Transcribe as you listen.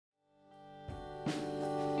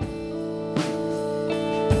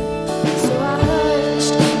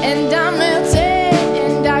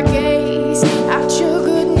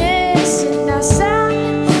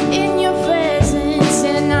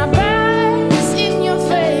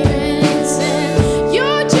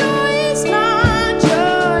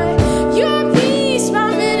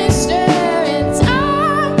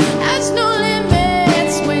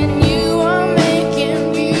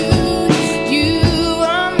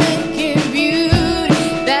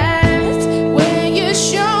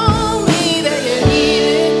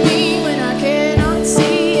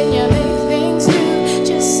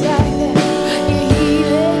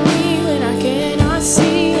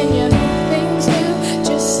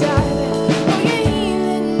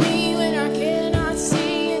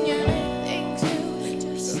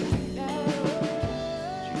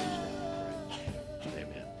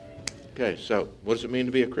So, what does it mean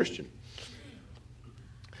to be a Christian?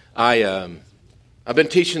 I've been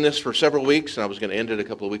teaching this for several weeks, and I was going to end it a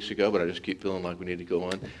couple of weeks ago, but I just keep feeling like we need to go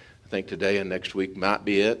on. I think today and next week might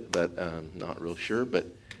be it, but I'm not real sure. But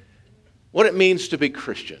what it means to be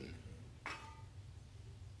Christian.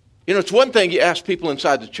 You know, it's one thing you ask people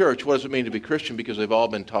inside the church, what does it mean to be Christian? Because they've all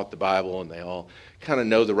been taught the Bible and they all kind of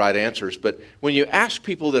know the right answers. But when you ask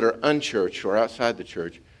people that are unchurched or outside the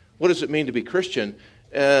church, what does it mean to be Christian?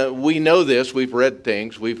 We know this, we've read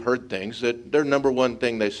things, we've heard things, that their number one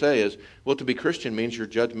thing they say is, well, to be Christian means you're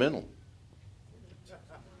judgmental.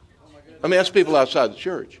 I mean, that's people outside the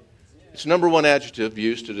church. It's number one adjective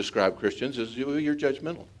used to describe Christians is you're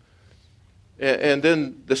judgmental. And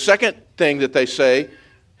then the second thing that they say,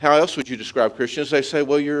 how else would you describe Christians? They say,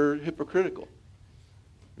 well, you're hypocritical.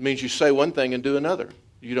 It means you say one thing and do another.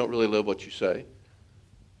 You don't really live what you say.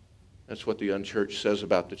 That's what the unchurched says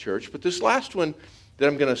about the church. But this last one that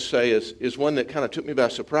I'm going to say is one that kind of took me by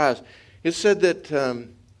surprise. It said that,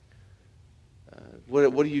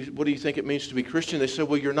 what do you think it means to be Christian? They said,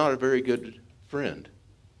 well, you're not a very good friend.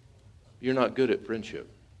 You're not good at friendship.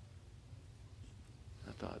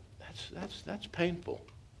 I thought, that's painful.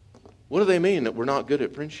 What do they mean that we're not good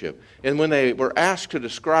at friendship? And when they were asked to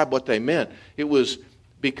describe what they meant, it was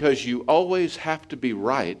because you always have to be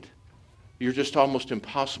right. You're just almost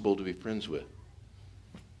impossible to be friends with.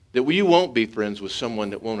 That you won't be friends with someone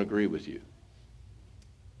that won't agree with you.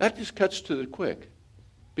 That just cuts to the quick.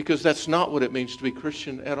 Because that's not what it means to be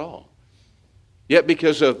Christian at all. Yet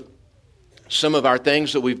because of some of our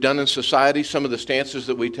things that we've done in society, some of the stances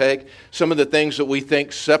that we take, some of the things that we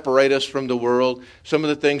think separate us from the world, some of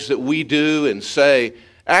the things that we do and say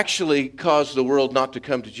actually cause the world not to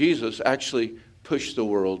come to Jesus, actually push the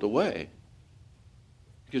world away.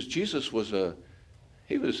 Because Jesus was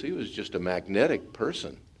he was just a magnetic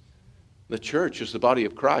person. The church is the body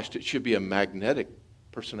of Christ. It should be a magnetic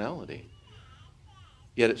personality.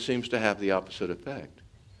 Yet it seems to have the opposite effect.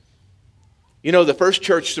 You know, the first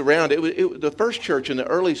church around, the first church in the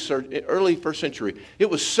early first century, it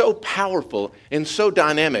was so powerful and so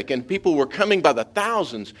dynamic, and people were coming by the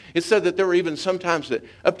thousands. It said that there were even sometimes that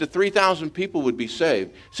up to 3,000 people would be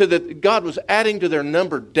saved. So that God was adding to their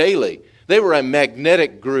number daily. They were a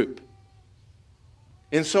magnetic group.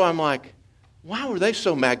 And so I'm like, why were they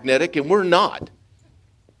so magnetic and we're not?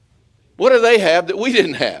 What do they have that we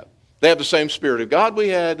didn't have? They have the same Spirit of God we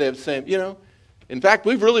had. They have the same, In fact,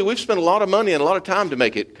 we've spent a lot of money and a lot of time to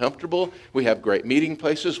make it comfortable. We have great meeting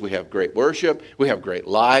places. We have great worship. We have great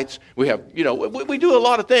lights. We have, we do a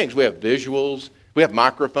lot of things. We have visuals. We have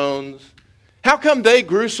microphones. How come they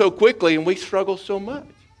grew so quickly and we struggle so much?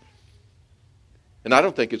 And I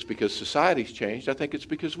don't think it's because society's changed. I think it's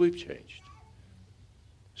because we've changed.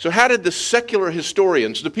 So how did the secular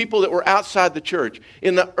historians, the people that were outside the church,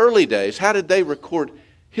 in the early days, how did they record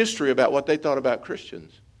history about what they thought about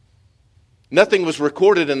Christians? Nothing was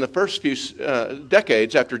recorded in the first few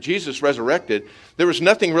decades after Jesus resurrected. There was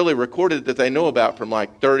nothing really recorded that they know about from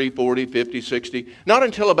like 30, 40, 50, 60. Not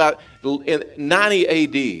until about 90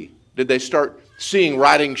 A.D. did they start seeing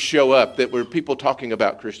writings show up that were people talking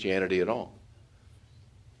about Christianity at all.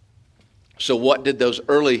 So what did those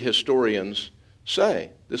early historians say?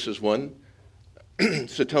 This is one,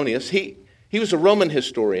 Suetonius. He was a Roman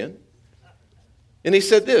historian. And he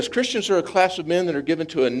said this: Christians are a class of men that are given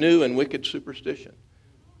to a new and wicked superstition.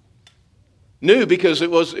 New because it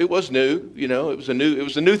was new, it was a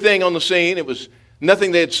new thing on the scene. It was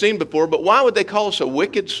nothing they had seen before. But why would they call us a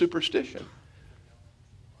wicked superstition?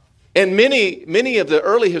 And many of the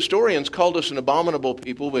early historians called us an abominable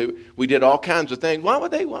people. We did all kinds of things. Why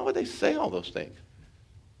would they say all those things?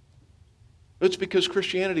 It's because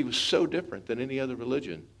Christianity was so different than any other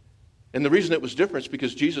religion. And the reason it was different is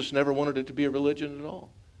because Jesus never wanted it to be a religion at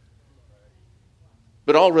all.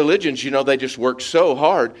 But all religions, they just work so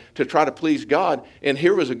hard to try to please God. And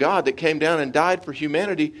here was a God that came down and died for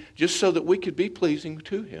humanity just so that we could be pleasing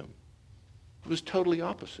to Him. It was totally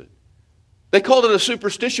opposite. They called it a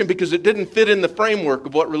superstition because it didn't fit in the framework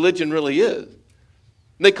of what religion really is.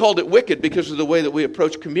 They called it wicked because of the way that we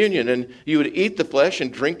approach communion. And you would eat the flesh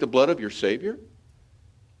and drink the blood of your Savior.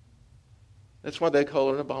 That's why they call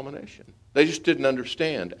it an abomination. They just didn't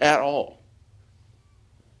understand at all.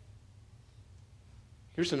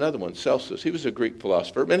 Here's another one, Celsus. He was a Greek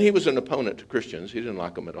philosopher, and he was an opponent to Christians. He didn't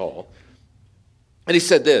like them at all. And he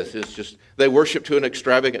said this, it's just, they worship to an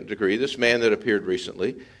extravagant degree, this man that appeared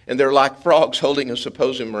recently, and they're like frogs holding a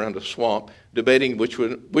symposium around a swamp, debating which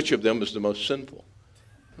of them is the most sinful.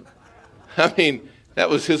 I mean, that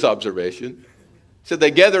was his observation. He said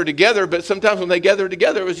they gather together, but sometimes when they gather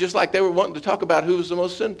together, it was just like they were wanting to talk about who was the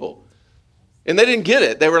most sinful. And they didn't get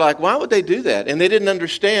it. They were like, why would they do that? And they didn't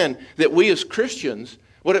understand that we as Christians,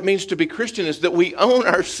 what it means to be Christian is that we own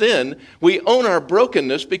our sin, we own our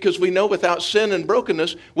brokenness, because we know without sin and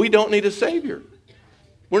brokenness, we don't need a Savior.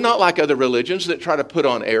 We're not like other religions that try to put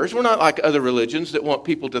on airs. We're not like other religions that want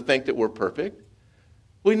people to think that we're perfect.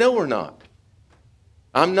 We know we're not.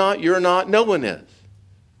 I'm not, you're not, no one is.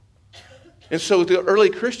 And so the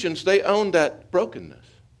early Christians, they owned that brokenness.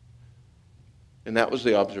 And that was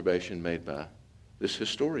the observation made by this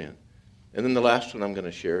historian. And then the last one I'm going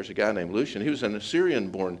to share is a guy named Lucian. He was an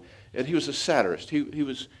Assyrian-born, and he was a satirist. He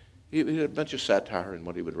had a bunch of satire in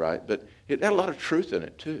what he would write, but it had a lot of truth in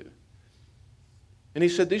it too. And he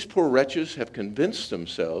said, these poor wretches have convinced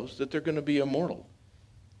themselves that they're going to be immortal,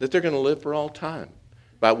 that they're going to live for all time.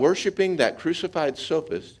 By worshiping that crucified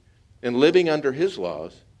sophist and living under his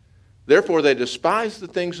laws, therefore they despise the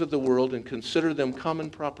things of the world and consider them common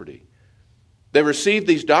property. They receive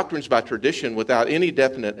these doctrines by tradition without any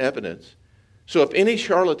definite evidence. So if any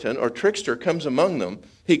charlatan or trickster comes among them,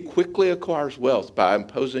 he quickly acquires wealth by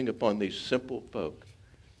imposing upon these simple folk.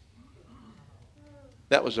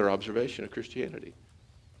 That was their observation of Christianity.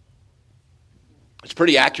 It's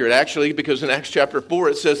pretty accurate, actually, because in Acts chapter 4,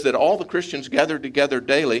 it says that all the Christians gathered together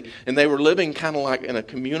daily, and they were living kind of like in a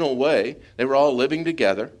communal way. They were all living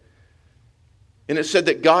together. And it said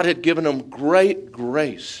that God had given them great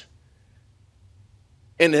grace.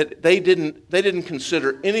 And that they didn't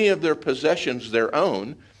consider any of their possessions their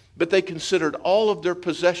own, but they considered all of their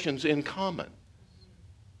possessions in common.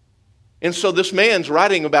 And so this man's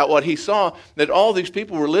writing about what he saw, that all these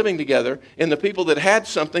people were living together, and the people that had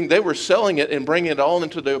something, they were selling it and bringing it all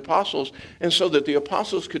into the apostles, and so that the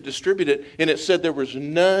apostles could distribute it. And it said there was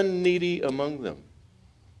none needy among them.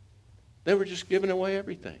 They were just giving away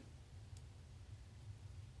everything.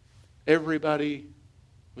 Everybody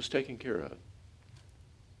was taken care of.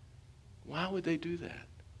 Why would they do that?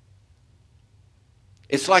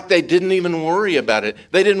 It's like they didn't even worry about it.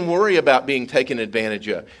 They didn't worry about being taken advantage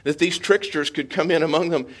of. That these tricksters could come in among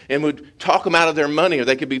them and would talk them out of their money, or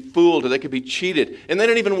they could be fooled, or they could be cheated, and they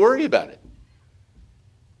didn't even worry about it.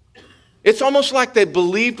 It's almost like they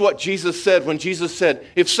believed what Jesus said when Jesus said,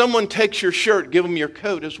 if someone takes your shirt, give them your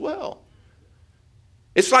coat as well.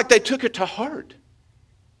 It's like they took it to heart.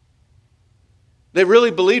 They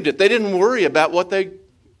really believed it. They didn't worry about what they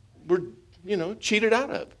were, cheated out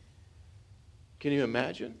of. Can you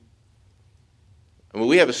imagine? I mean,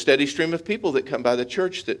 we have a steady stream of people that come by the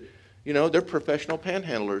church that, they're professional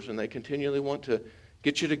panhandlers, and they continually want to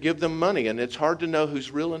get you to give them money, and it's hard to know who's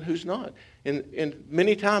real and who's not. And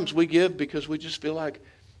many times we give because we just feel like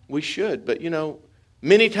we should. But,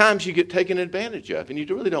 many times you get taken advantage of, and you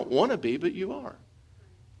really don't want to be, but you are.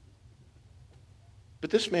 But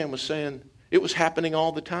this man was saying it was happening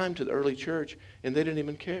all the time to the early church, and they didn't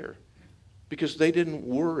even care because they didn't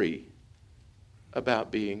worry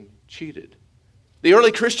about being cheated. The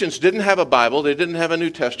early Christians didn't have a Bible. They didn't have a New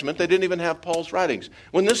Testament. They didn't even have Paul's writings.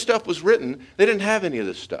 When this stuff was written, they didn't have any of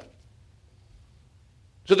this stuff.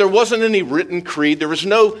 So there wasn't any written creed. There was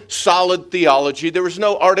no solid theology. There was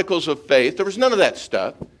no articles of faith. There was none of that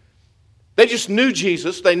stuff. They just knew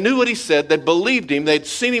Jesus. They knew what he said. They believed him. They'd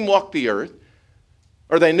seen him walk the earth.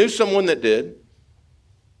 Or they knew someone that did.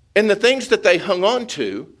 And the things that they hung on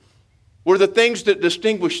to were the things that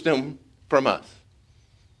distinguished them from us.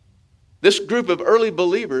 This group of early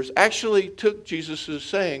believers actually took Jesus'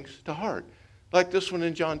 sayings to heart. Like this one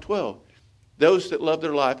in John 12. Those that love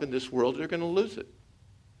their life in this world are going to lose it.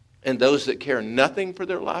 And those that care nothing for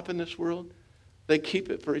their life in this world, they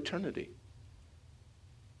keep it for eternity.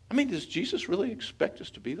 I mean, does Jesus really expect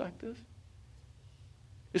us to be like this?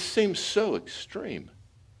 It seems so extreme.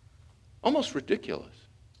 Almost ridiculous.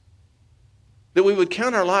 That we would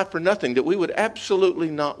count our life for nothing. That we would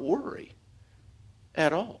absolutely not worry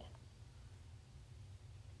at all.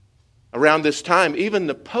 Around this time, even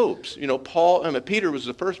the popes, Peter was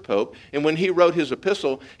the first pope, and when he wrote his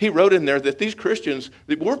epistle, he wrote in there that these Christians,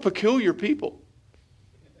 were peculiar people.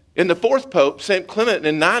 In the fourth pope, St. Clement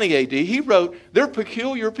in 90 AD, he wrote, they're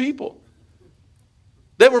peculiar people.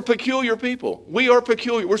 They were peculiar people. We are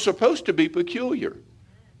peculiar. We're supposed to be peculiar,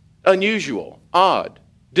 unusual, odd,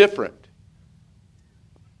 different.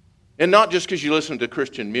 And not just because you listen to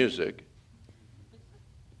Christian music.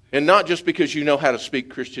 And not just because you know how to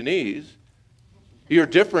speak Christianese. You're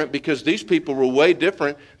different because these people were way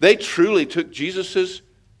different. They truly took Jesus'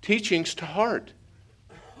 teachings to heart.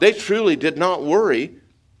 They truly did not worry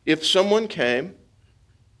if someone came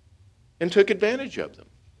and took advantage of them.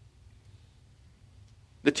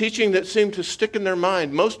 The teaching that seemed to stick in their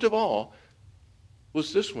mind most of all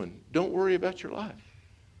was this one. Don't worry about your life.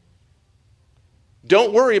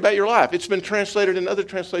 Don't worry about your life. It's been translated in other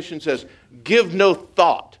translations as give no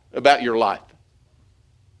thought about your life.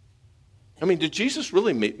 I mean, did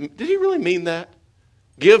he really mean that?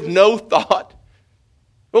 Give no thought?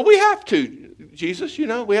 Well, we have to, Jesus,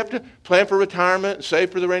 we have to plan for retirement and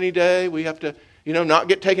save for the rainy day. We have to, not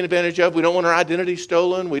get taken advantage of. We don't want our identity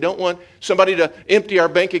stolen. We don't want somebody to empty our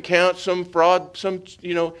bank account, some fraud, some,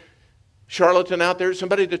 charlatan out there,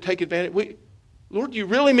 somebody to take advantage. Lord, you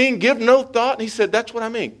really mean give no thought? And he said, that's what I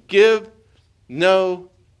mean. Give no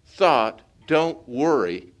thought. Don't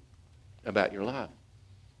worry about your life.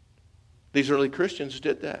 These early Christians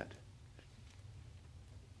did that.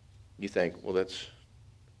 You think, well,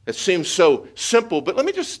 that seems so simple, but let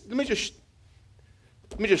me just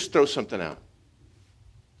throw something out.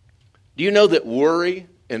 Do you know that worry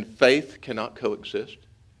and faith cannot coexist?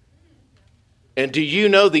 And do you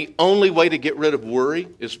know the only way to get rid of worry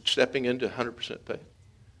is stepping into 100% faith?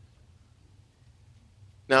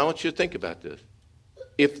 Now, I want you to think about this.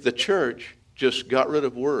 If the church just got rid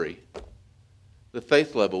of worry, the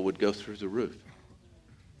faith level would go through the roof.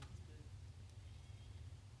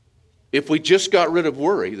 If we just got rid of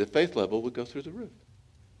worry, the faith level would go through the roof.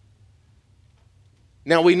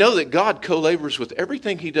 Now, we know that God co-labors with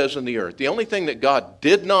everything he does on the earth. The only thing that God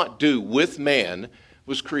did not do with man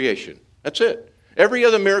was creation. That's it. Every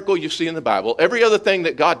other miracle you see in the Bible, every other thing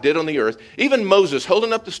that God did on the earth, even Moses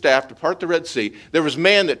holding up the staff to part the Red Sea, there was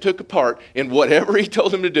man that took a part in whatever he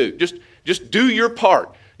told him to do. Just do your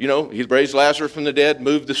part. He raised Lazarus from the dead,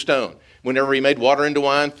 moved the stone. Whenever he made water into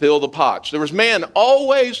wine, fill the pots. There was man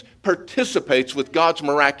always participates with God's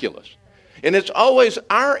miraculous. And it's always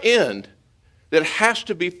our end that has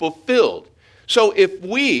to be fulfilled. So if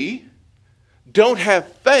we don't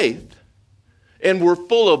have faith and we're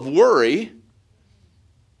full of worry,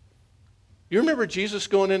 you remember Jesus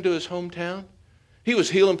going into his hometown? He was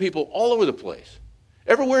healing people all over the place.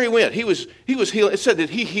 Everywhere he went, he was healing. It said that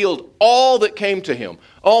he healed all that came to him,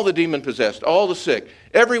 all the demon-possessed, all the sick.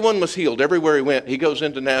 Everyone was healed everywhere he went. He goes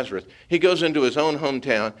into Nazareth. He goes into his own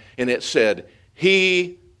hometown, and it said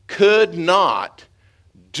he could not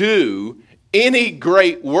do any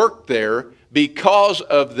great work there because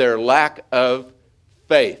of their lack of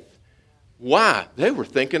faith. Why? They were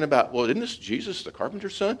thinking about, well, isn't this Jesus, the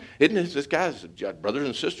carpenter's son? Isn't this guy's brothers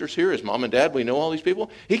and sisters here, his mom and dad? We know all these people.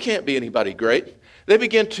 He can't be anybody great. They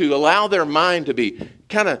began to allow their mind to be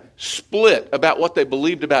kind of split about what they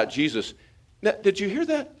believed about Jesus. Now, did you hear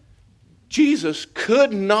that? Jesus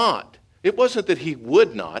could not. It wasn't that he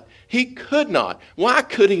would not. He could not. Why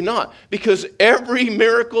could he not? Because every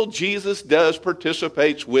miracle Jesus does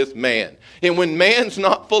participates with man. And when man's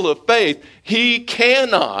not full of faith, he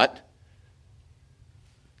cannot.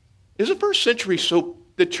 Is the first century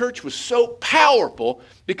the church was so powerful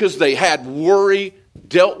because they had worry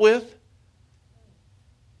dealt with?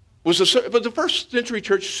 Was the first century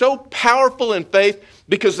church so powerful in faith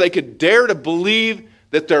because they could dare to believe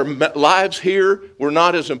that their lives here were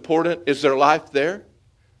not as important as their life there?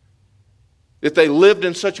 That they lived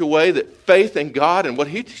in such a way that faith in God and what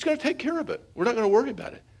he's going to take care of it. We're not going to worry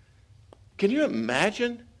about it. Can you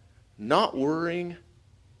imagine not worrying?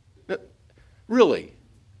 Really?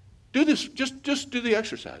 Do this, just do the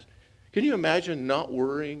exercise. Can you imagine not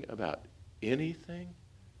worrying about anything?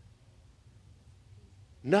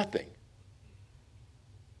 Nothing.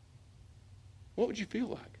 What would you feel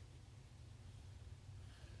like?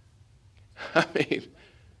 I mean,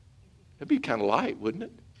 it'd be kind of light, wouldn't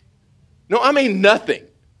it? No, I mean nothing.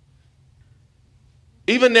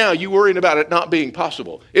 Even now, you worrying about it not being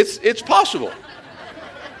possible. It's possible.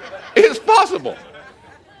 It's possible.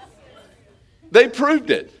 They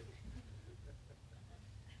proved it.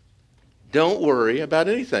 Don't worry about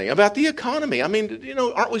anything. About the economy. I mean,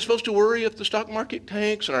 aren't we supposed to worry if the stock market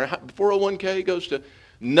tanks and our 401k goes to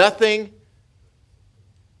nothing?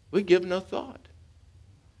 We give no thought.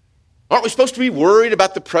 Aren't we supposed to be worried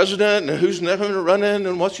about the president and who's never going to run in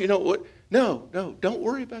and what's, what? No, don't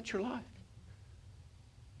worry about your life.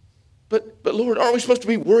 But Lord, aren't we supposed to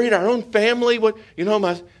be worried our own family? What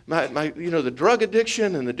my the drug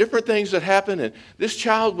addiction and the different things that happen, and this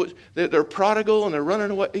child they're prodigal and they're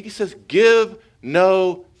running away. He says, give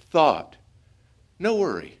no thought, no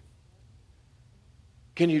worry.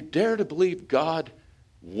 Can you dare to believe God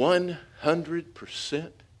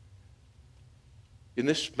 100%? In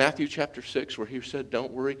this Matthew chapter 6, where he said,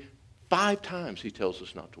 don't worry, 5 times he tells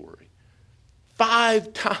us not to worry.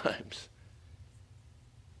 5 times.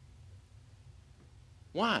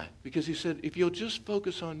 Why? Because he said, if you'll just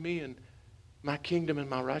focus on me and my kingdom and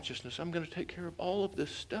my righteousness, I'm going to take care of all of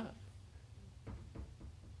this stuff.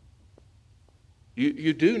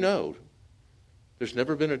 You do know There's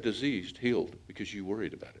never been a disease healed because you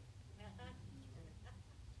worried about it.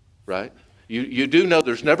 Right? You do know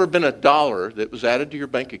there's never been a dollar that was added to your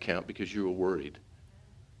bank account because you were worried.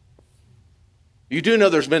 You do know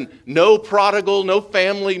there's been no prodigal, no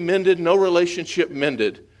family mended, no relationship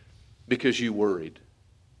mended because you worried.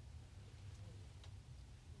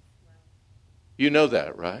 You know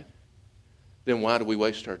that, right? Then why do we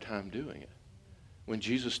waste our time doing it? When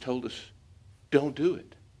Jesus told us, don't do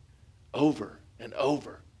it. Over and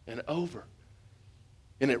over and over.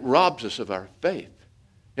 And it robs us of our faith.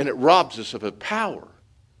 And it robs us of a power.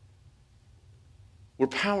 We're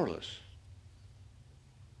powerless.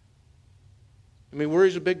 I mean,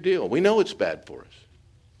 worry's a big deal. We know it's bad for us.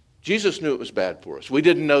 Jesus knew it was bad for us. We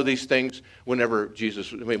didn't know these things whenever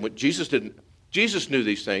Jesus knew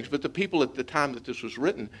these things, but the people at the time that this was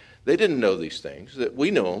written, they didn't know these things, that we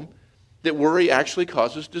know them, that worry actually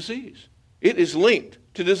causes disease. It is linked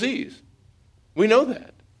to disease. We know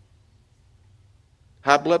that.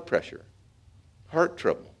 High blood pressure, heart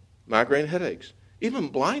trouble, migraine headaches, even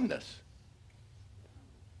blindness,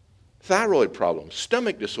 thyroid problems,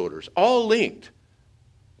 stomach disorders, all linked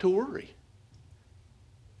to worry.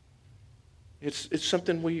 It's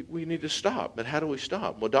something we need to stop. But how do we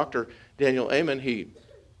stop? Well, Dr. Daniel Amen,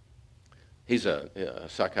 he's a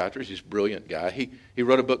psychiatrist. He's a brilliant guy. He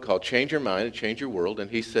wrote a book called Change Your Mind and Change Your World. And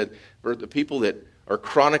he said for the people that are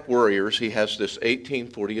chronic worriers, he has this 18,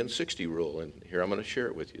 40, and 60 rule. And here I'm going to share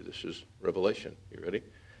it with you. This is Revelation. You ready?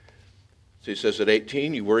 So he says at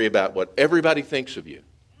 18, you worry about what everybody thinks of you.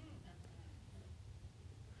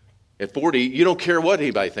 At 40, you don't care what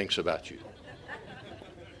anybody thinks about you.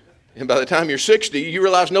 And by the time you're 60, you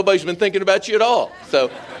realize nobody's been thinking about you at all. So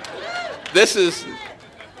this is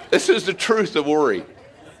the truth of worry.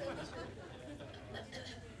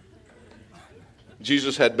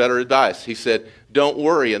 Jesus had better advice. He said, don't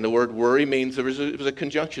worry. And the word worry means it was a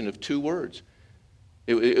conjunction of two words.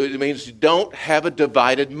 It means don't have a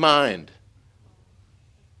divided mind.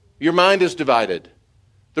 Your mind is divided.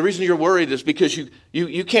 The reason you're worried is because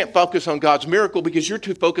you can't focus on God's miracle because you're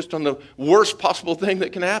too focused on the worst possible thing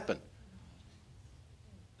that can happen.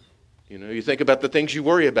 You know, you think about the things you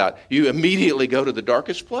worry about. You immediately go to the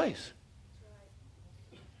darkest place.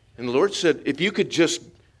 And the Lord said, if you could just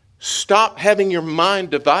stop having your mind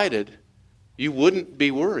divided, you wouldn't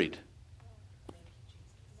be worried.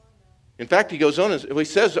 In fact, he goes on, as he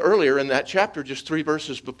says earlier in that chapter, just 3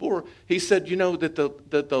 verses before, he said, you know, that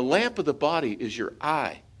the lamp of the body is your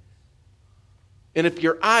eye. And if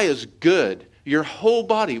your eye is good, your whole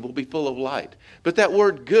body will be full of light. But that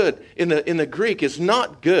word good in the Greek is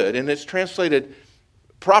not good, and it's translated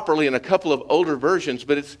properly in a couple of older versions,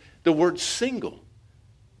 but it's the word single.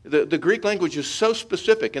 The Greek language is so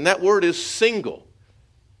specific, and that word is single.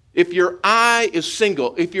 If your eye is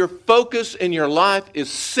single, if your focus in your life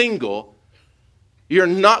is single, you're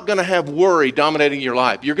not going to have worry dominating your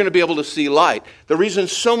life. You're going to be able to see light. The reason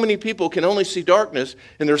so many people can only see darkness,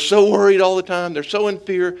 and they're so worried all the time, they're so in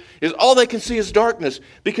fear, is all they can see is darkness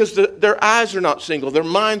because their eyes are not single, their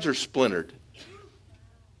minds are splintered.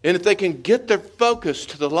 And if they can get their focus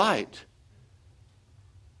to the light,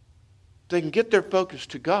 they can get their focus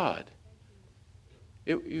to God,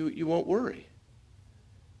 you won't worry.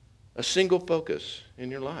 A single focus in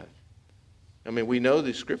your life. I mean, we know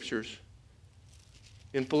these scriptures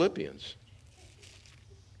in Philippians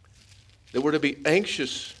that we're to be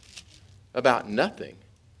anxious about nothing.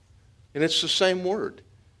 And it's the same word.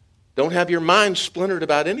 Don't have your mind splintered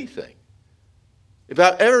about anything.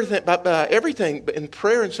 About everything in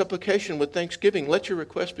prayer and supplication with thanksgiving, let your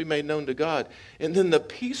requests be made known to God. And then the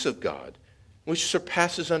peace of God, which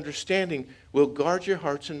surpasses understanding, will guard your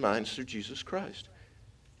hearts and minds through Jesus Christ.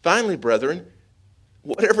 Finally, brethren,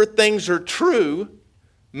 whatever things are true,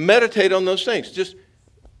 meditate on those things. Just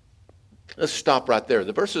let's stop right there.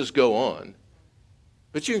 The verses go on,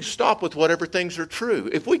 but you can stop with whatever things are true.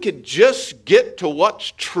 If we could just get to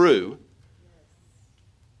what's true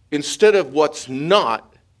instead of what's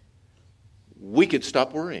not, we could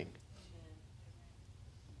stop worrying.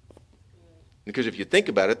 Because if you think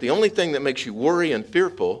about it, the only thing that makes you worry and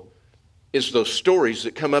fearful is those stories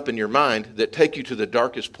that come up in your mind that take you to the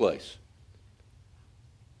darkest place.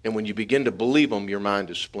 And when you begin to believe them, your mind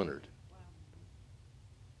is splintered.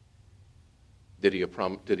 Did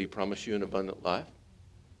he promise you an abundant life?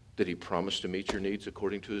 Did he promise to meet your needs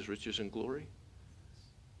according to his riches and glory?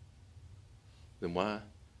 Then why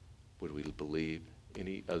would we believe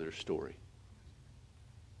any other story?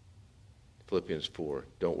 Philippians 4,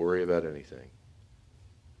 don't worry about anything.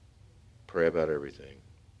 Pray about everything.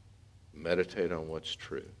 Meditate on what's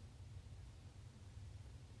true.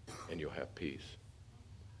 And you'll have peace.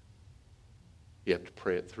 You have to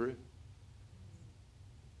pray it through.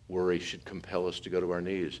 Worry should compel us to go to our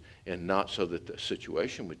knees, and not so that the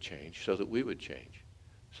situation would change, so that we would change,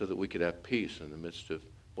 so that we could have peace in the midst of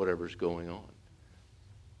whatever's going on.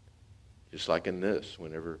 Just like in this,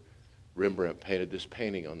 whenever Rembrandt painted this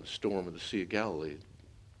painting on the storm of the Sea of Galilee,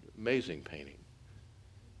 amazing painting.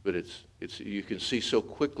 But it's you can see so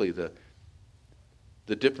quickly the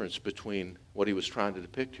difference between what he was trying to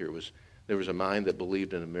depict here. There was a mind that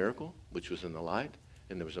believed in a miracle, which was in the light,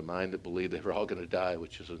 and there was a mind that believed they were all going to die,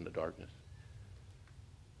 which is in the darkness.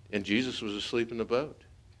 And Jesus was asleep in the boat.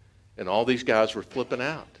 And all these guys were flipping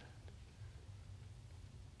out.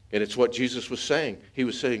 And it's what Jesus was saying. He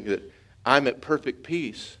was saying that I'm at perfect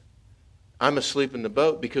peace. I'm asleep in the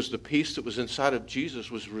boat because the peace that was inside of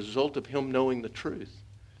Jesus was a result of him knowing the truth.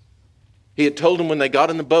 He had told them when they got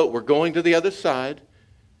in the boat, we're going to the other side,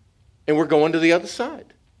 and we're going to the other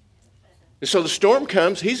side. And so the storm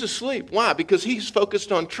comes, he's asleep. Why? Because he's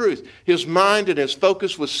focused on truth. His mind and his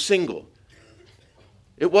focus was single.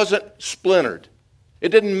 It wasn't splintered. It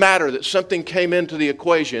didn't matter that something came into the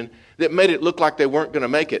equation that made it look like they weren't going to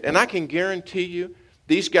make it. And I can guarantee you,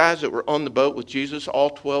 these guys that were on the boat with Jesus, all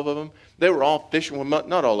 12 of them, they were all fishermen. Well,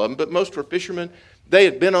 not all of them, but most were fishermen. They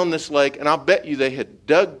had been on this lake, and I'll bet you they had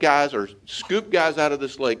dug guys or scooped guys out of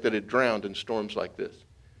this lake that had drowned in storms like this.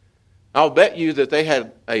 I'll bet you that they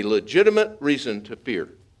had a legitimate reason to fear.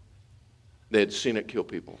 They had seen it kill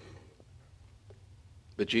people.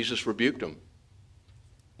 But Jesus rebuked them.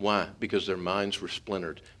 Why? Because their minds were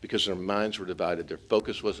splintered. Because their minds were divided. Their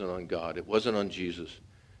focus wasn't on God. It wasn't on Jesus.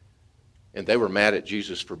 And they were mad at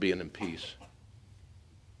Jesus for being in peace.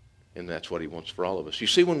 And that's what he wants for all of us. You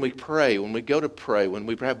see, when we pray, when we go to pray, when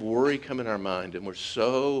we have worry come in our mind and we're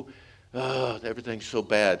so, everything's so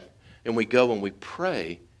bad, and we go and we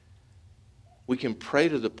pray, we can pray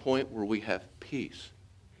to the point where we have peace.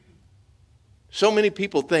 So many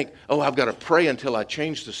people think, I've got to pray until I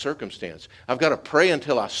change the circumstance. I've got to pray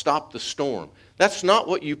until I stop the storm. That's not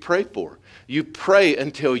what you pray for. You pray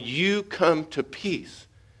until you come to peace.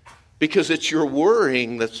 Because it's your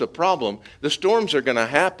worrying that's the problem. The storms are going to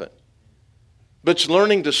happen. But it's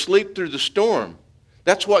learning to sleep through the storm.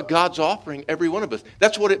 That's what God's offering every one of us.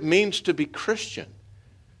 That's what it means to be Christian.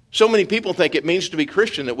 So many people think it means to be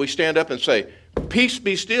Christian that we stand up and say, peace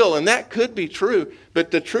be still. And that could be true. But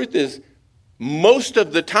the truth is, most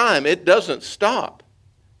of the time, it doesn't stop.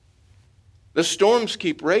 The storms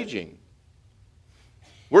keep raging.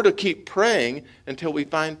 We're to keep praying until we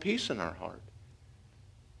find peace in our heart.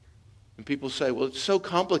 And people say, well, it's so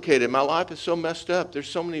complicated. My life is so messed up. There's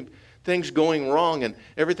so many things going wrong and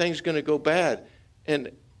everything's going to go bad.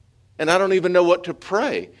 And I don't even know what to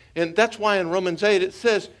pray. And that's why in Romans 8 it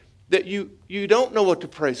says that you don't know what to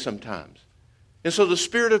pray sometimes. And so the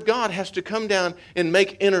Spirit of God has to come down and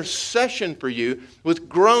make intercession for you with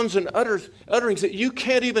groans and utterings that you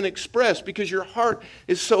can't even express because your heart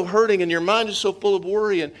is so hurting and your mind is so full of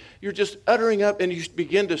worry and you're just uttering up and you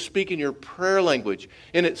begin to speak in your prayer language.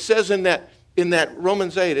 And it says in that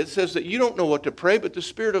Romans 8, it says that you don't know what to pray, but the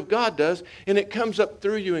Spirit of God does, and it comes up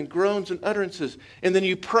through you in groans and utterances. And then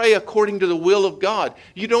you pray according to the will of God.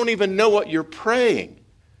 You don't even know what you're praying.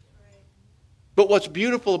 But what's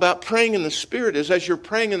beautiful about praying in the Spirit is as you're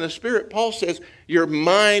praying in the Spirit, Paul says, your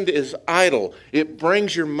mind is idle. It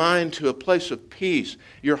brings your mind to a place of peace.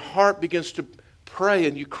 Your heart begins to pray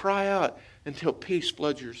and you cry out until peace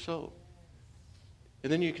floods your soul.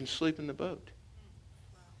 And then you can sleep in the boat.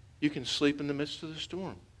 You can sleep in the midst of the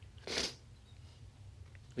storm.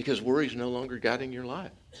 Because worry is no longer guiding your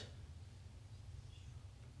life.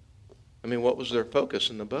 I mean, what was their focus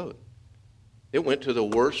in the boat? It went to the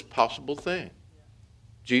worst possible thing.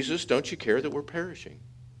 Jesus, don't you care that we're perishing?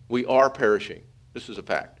 We are perishing. This is a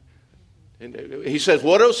fact. And he says,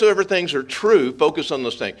 whatsoever things are true, focus on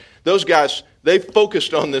those things. Those guys, they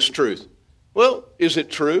focused on this truth. Well, is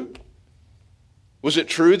it true? Was it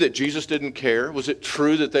true that Jesus didn't care? Was it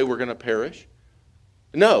true that they were going to perish?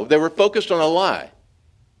 No, they were focused on a lie.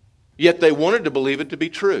 Yet they wanted to believe it to be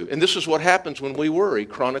true. And this is what happens when we worry,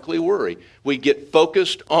 chronically worry. We get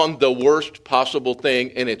focused on the worst possible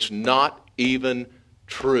thing, and it's not even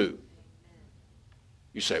true.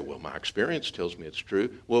 You say, well, my experience tells me it's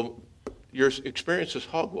true. Well, your experience is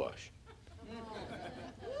hogwash.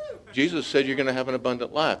 Jesus said you're going to have an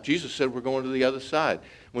abundant life. Jesus said we're going to the other side.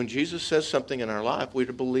 When Jesus says something in our life, we're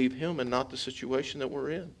to believe him and not the situation that we're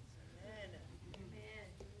in.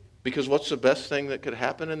 Because what's the best thing that could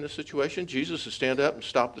happen in this situation? Jesus would stand up and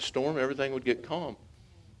stop the storm. Everything would get calm.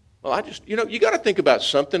 Well, you got to think about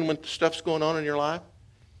something when stuff's going on in your life.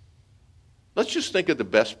 Let's just think of the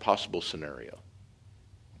best possible scenario.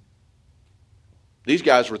 These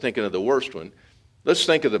guys were thinking of the worst one. Let's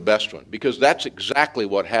think of the best one, because that's exactly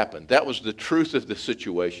what happened. That was the truth of the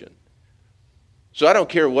situation. So I don't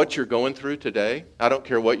care what you're going through today. I don't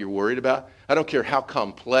care what you're worried about. I don't care how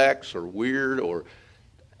complex or weird or,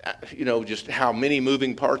 just how many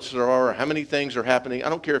moving parts there are, or how many things are happening. I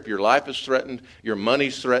don't care if your life is threatened, your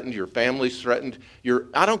money's threatened, your family's threatened.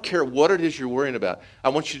 I don't care what it is you're worrying about. I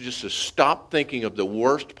want you just to stop thinking of the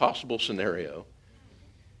worst possible scenario.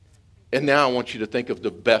 And now I want you to think of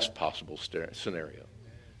the best possible scenario.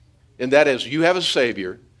 And that is, you have a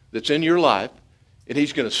Savior that's in your life, and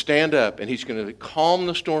He's going to stand up, and He's going to calm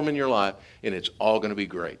the storm in your life, and it's all going to be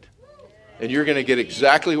great. And you're going to get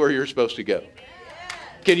exactly where you're supposed to go.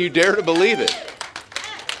 Can you dare to believe it?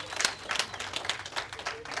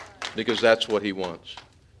 Because that's what He wants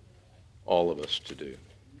all of us to do.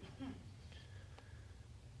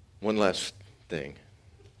 One last thing,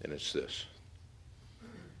 and it's this.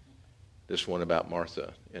 This one about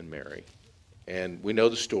Martha and Mary. And we know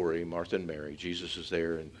the story, Martha and Mary. Jesus is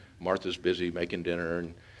there, and Martha's busy making dinner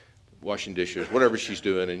and washing dishes, whatever she's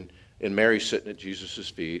doing, and Mary's sitting at Jesus'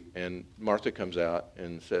 feet, and Martha comes out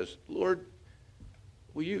and says, Lord,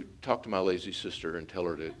 will you talk to my lazy sister and tell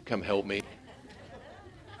her to come help me?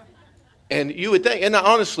 And you would think, and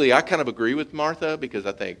honestly, I kind of agree with Martha, because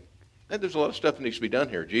I think, there's a lot of stuff that needs to be done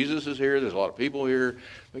here. Jesus is here. There's a lot of people here.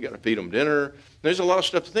 We got to feed them dinner. There's a lot of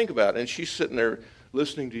stuff to think about. And she's sitting there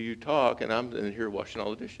listening to you talk, and I'm in here washing all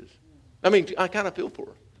the dishes. I mean, I kind of feel for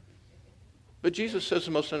her. But Jesus says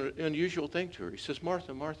the most unusual thing to her. He says,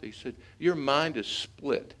 Martha, Martha, He said, your mind is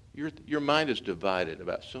split. Your mind is divided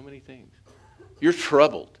about so many things. You're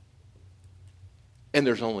troubled. And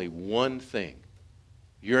there's only one thing.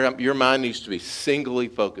 Your mind needs to be singly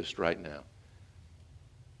focused right now.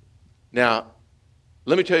 Now,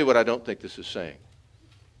 let me tell you what I don't think this is saying.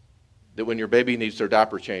 That when your baby needs their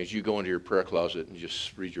diaper changed, you go into your prayer closet and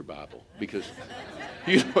just read your Bible, because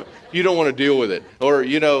you don't want to deal with it. Or,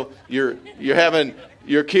 you're having,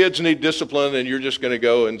 your kids need discipline and you're just going to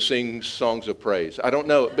go and sing songs of praise. I don't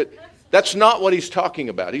know, but that's not what He's talking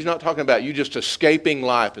about. He's not talking about you just escaping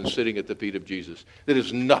life and sitting at the feet of Jesus.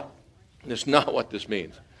 That's not what this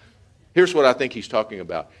means. Here's what I think He's talking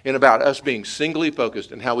about, and about us being singly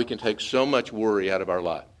focused and how we can take so much worry out of our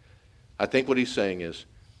life. I think what He's saying is,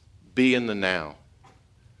 be in the now.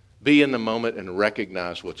 Be in the moment and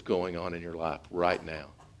recognize what's going on in your life right now.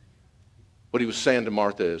 What He was saying to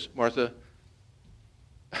Martha is, Martha,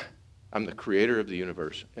 I'm the creator of the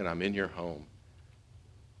universe, and I'm in your home,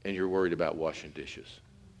 and you're worried about washing dishes.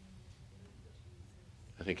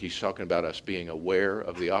 I think He's talking about us being aware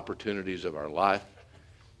of the opportunities of our life,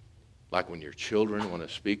 like when your children want to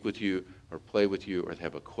speak with you or play with you or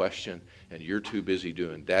have a question, and you're too busy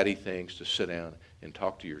doing daddy things to sit down and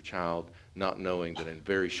talk to your child, not knowing that in a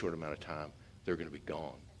very short amount of time, they're going to be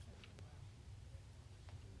gone.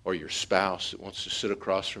 Or your spouse that wants to sit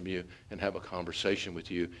across from you and have a conversation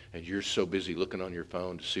with you, and you're so busy looking on your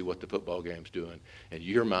phone to see what the football game's doing, and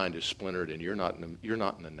your mind is splintered, and you're not in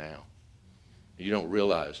the now. You don't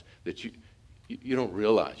realize that you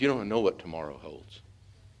don't know what tomorrow holds.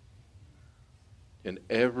 In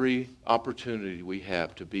every opportunity we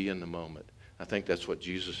have to be in the moment, I think that's what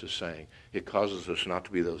Jesus is saying. It causes us not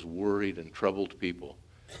to be those worried and troubled people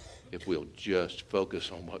if we'll just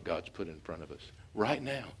focus on what God's put in front of us right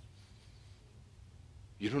now.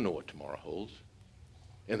 You don't know what tomorrow holds.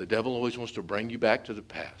 And the devil always wants to bring you back to the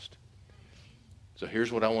past. So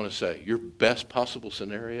here's what I want to say. Your best possible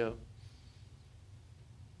scenario,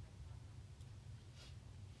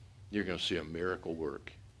 you're going to see a miracle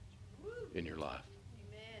work in your life.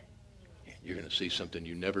 You're going to see something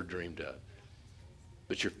you never dreamed of.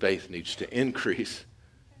 But your faith needs to increase,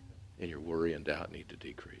 and your worry and doubt need to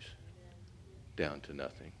decrease down to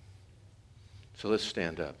nothing. So let's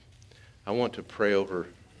stand up. I want to pray over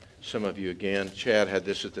some of you again. Chad had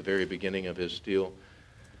this at the very beginning of his deal.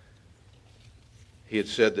 He had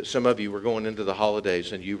said that some of you were going into the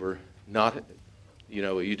holidays and you were not,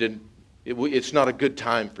 it's not a good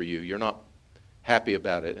time for you. You're not happy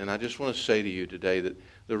about it. And I just want to say to you today that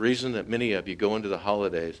the reason that many of you go into the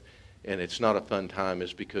holidays and it's not a fun time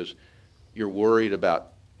is because you're worried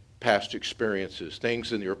about past experiences.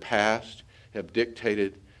 Things in your past have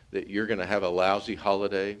dictated that you're going to have a lousy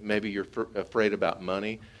holiday. Maybe you're afraid about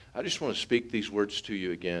money. I just want to speak these words to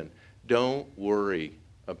you again. Don't worry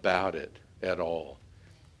about it at all.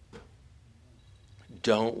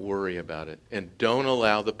 Don't worry about it. And don't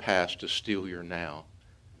allow the past to steal your now.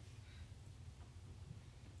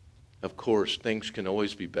 Of course, things can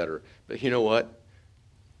always be better. But you know what?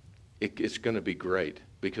 It's going to be great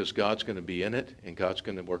because God's going to be in it and God's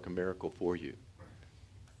going to work a miracle for you.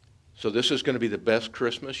 So this is going to be the best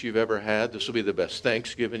Christmas you've ever had. This will be the best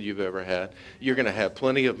Thanksgiving you've ever had. You're going to have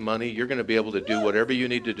plenty of money. You're going to be able to do whatever you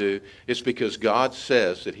need to do. It's because God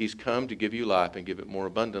says that He's come to give you life and give it more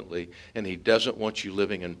abundantly, and He doesn't want you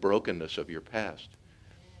living in brokenness of your past.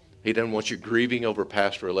 He doesn't want you grieving over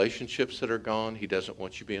past relationships that are gone. He doesn't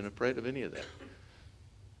want you being afraid of any of that.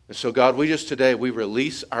 And so, God, we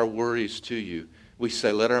release our worries to you. We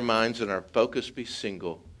say, let our minds and our focus be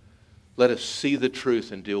single. Let us see the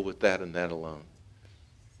truth and deal with that and that alone.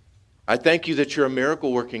 I thank you that you're a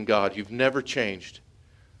miracle-working God. You've never changed.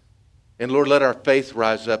 And Lord, let our faith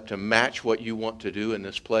rise up to match what you want to do in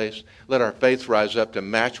this place. Let our faith rise up to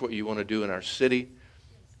match what you want to do in our city.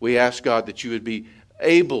 We ask, God, that you would be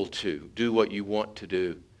able to do what you want to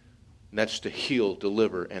do. And that's to heal,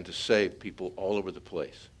 deliver, and to save people all over the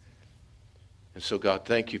place. And so, God,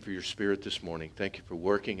 thank you for your Spirit this morning. Thank you for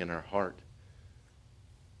working in our heart.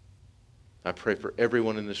 I pray for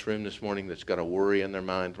everyone in this room this morning that's got a worry in their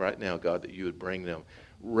mind right now, God, that you would bring them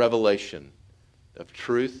revelation of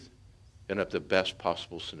truth and of the best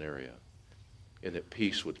possible scenario, and that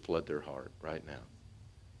peace would flood their heart right now.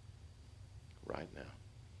 Right now.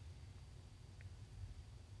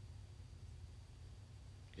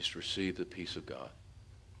 Just receive the peace of God.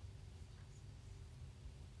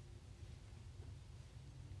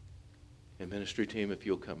 And ministry team, if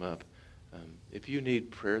you'll come up. If you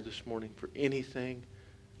need prayer this morning for anything,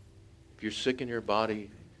 if you're sick in your body,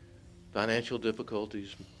 financial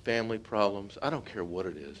difficulties, family problems, I don't care what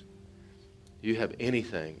it is. You have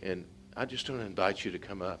anything, and I just want to invite you to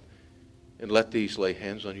come up and let these lay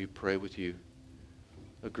hands on you, pray with you,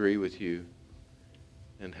 agree with you,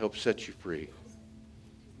 and help set you free.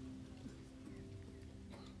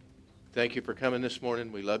 Thank you for coming this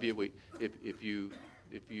morning. We love you. If you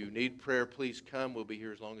need prayer, please come. We'll be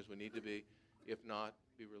here as long as we need to be. If not,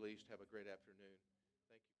 be released. Have a great afternoon.